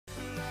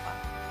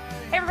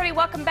Hey everybody,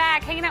 welcome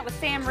back. Hanging out with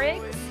Sam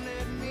Riggs.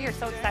 We are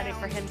so excited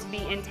for him to be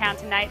in town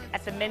tonight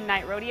at the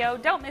Midnight Rodeo.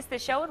 Don't miss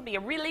this show. It'll be a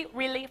really,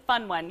 really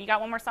fun one. You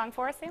got one more song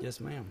for us, Sam? Yes,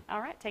 ma'am.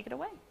 All right, take it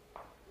away.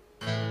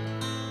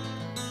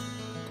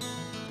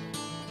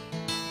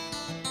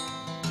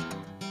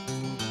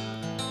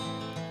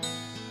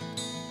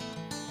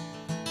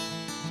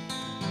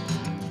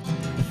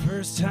 The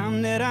first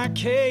time that I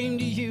came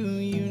to you,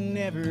 you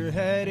never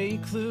had a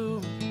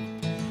clue.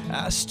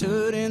 I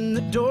stood in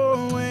the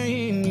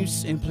doorway and you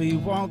simply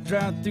walked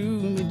right through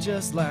me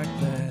just like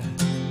that.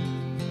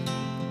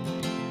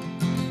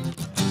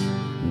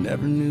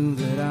 Never knew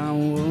that I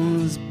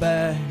was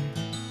back.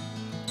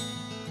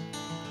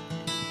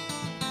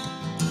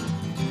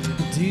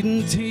 It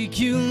didn't take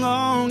you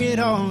long at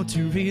all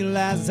to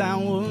realize I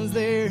was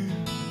there.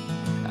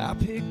 I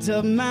picked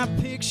up my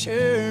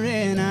picture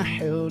and I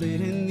held it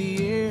in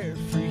the air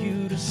for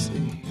you to see.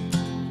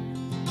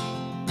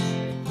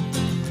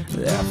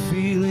 That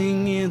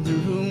feeling in the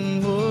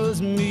room was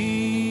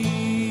me.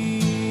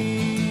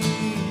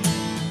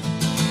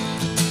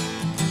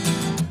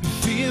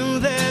 Feel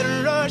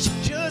that rush,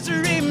 just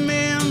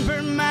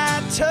remember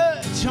my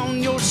touch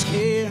on your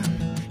skin.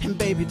 And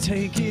baby,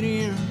 take it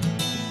in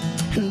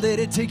and let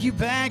it take you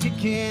back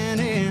again.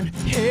 And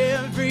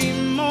every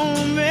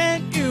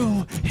moment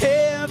you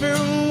ever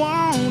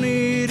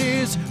wanted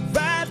is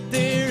right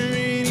there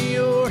in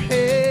your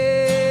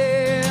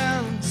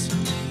hands.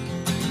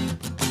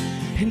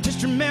 And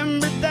just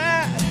remember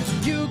that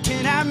you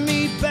can have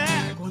me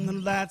back when the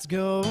lights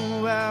go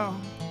out.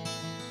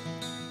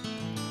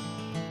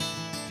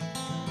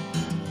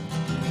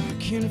 You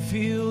can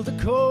feel the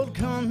cold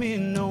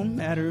coming no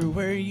matter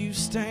where you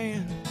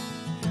stand.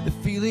 The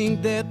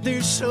feeling that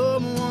there's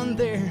someone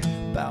there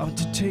about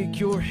to take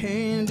your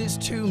hand is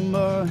too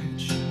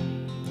much.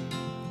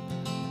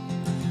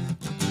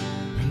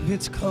 And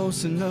it's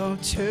close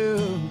enough to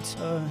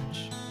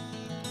touch.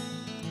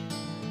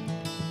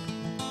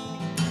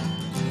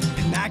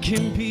 And I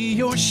can be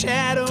your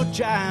shadow,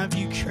 drive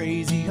you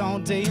crazy all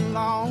day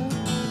long.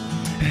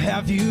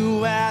 Have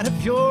you out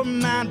of your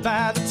mind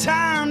by the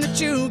time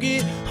that you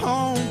get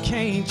home,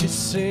 can't you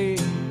see?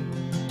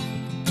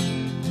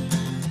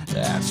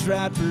 That's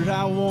right where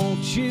I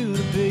want you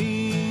to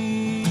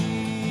be.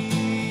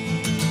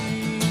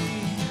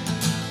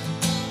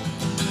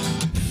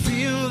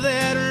 Feel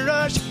that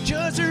rush,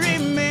 just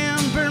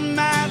remember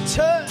my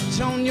touch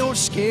on your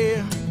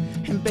skin.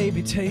 And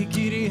baby, take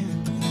it in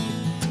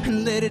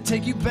and let it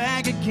take you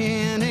back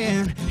again.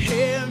 And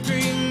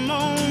every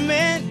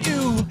moment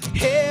you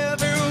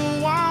ever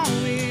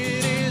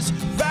wanted is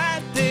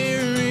right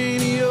there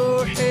in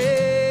your hands.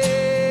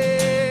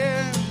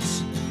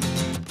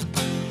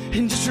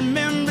 And just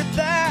remember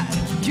that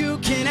you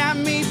can have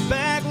me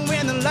back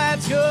when the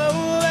lights go out.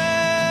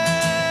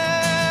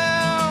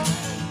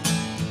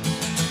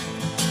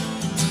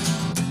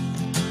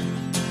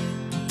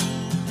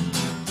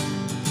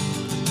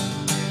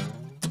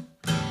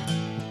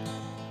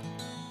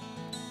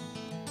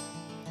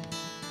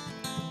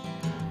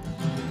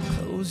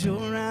 Close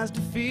your eyes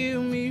to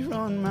feel me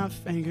run my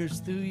fingers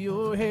through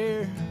your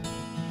hair.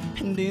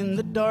 And in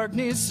the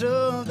darkness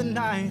of the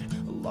night,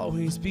 I'll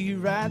always be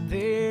right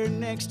there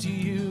next to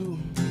you.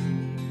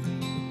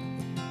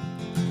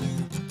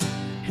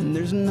 And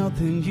there's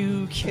nothing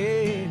you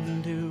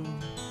can do.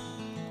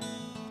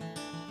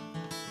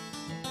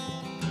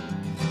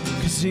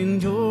 'Cause in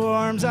your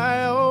arms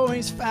I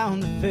always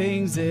found the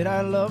things that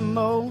I love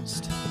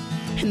most.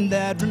 And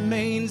that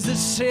remains the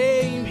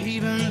same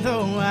even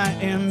though I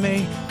am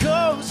a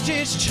ghost,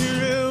 it's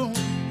true.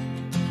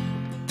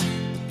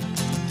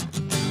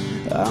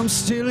 I'm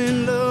still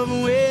in love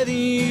with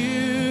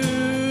you.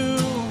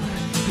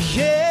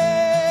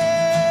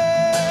 Yeah,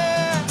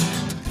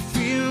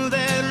 feel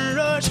that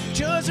rush,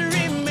 just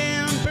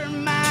remember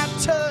my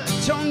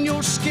touch on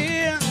your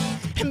skin.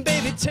 And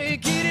baby,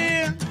 take it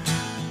in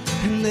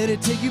and let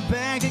it take you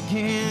back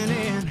again.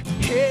 And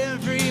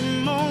every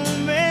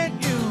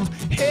moment you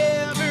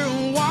ever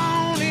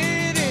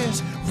wanted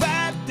is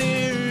right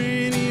there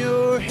in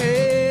your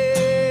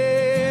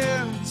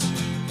hands.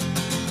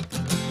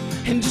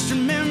 And just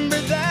remember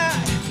that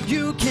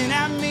you can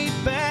have me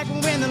back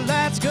when the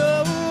lights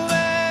go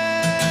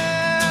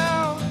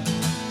out.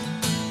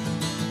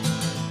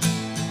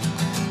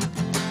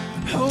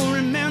 Oh,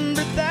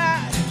 remember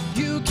that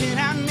you can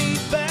have me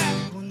back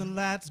when the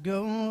lights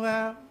go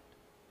out.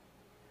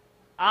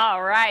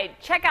 All right,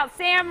 check out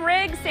Sam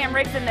Riggs,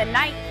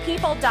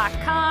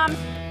 SamRiggsandtheNightPeople.com.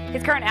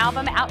 His current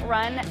album,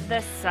 Outrun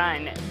the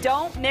Sun.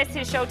 Don't miss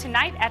his show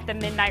tonight at the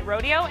Midnight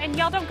Rodeo. And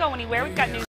y'all don't go anywhere. We've got news.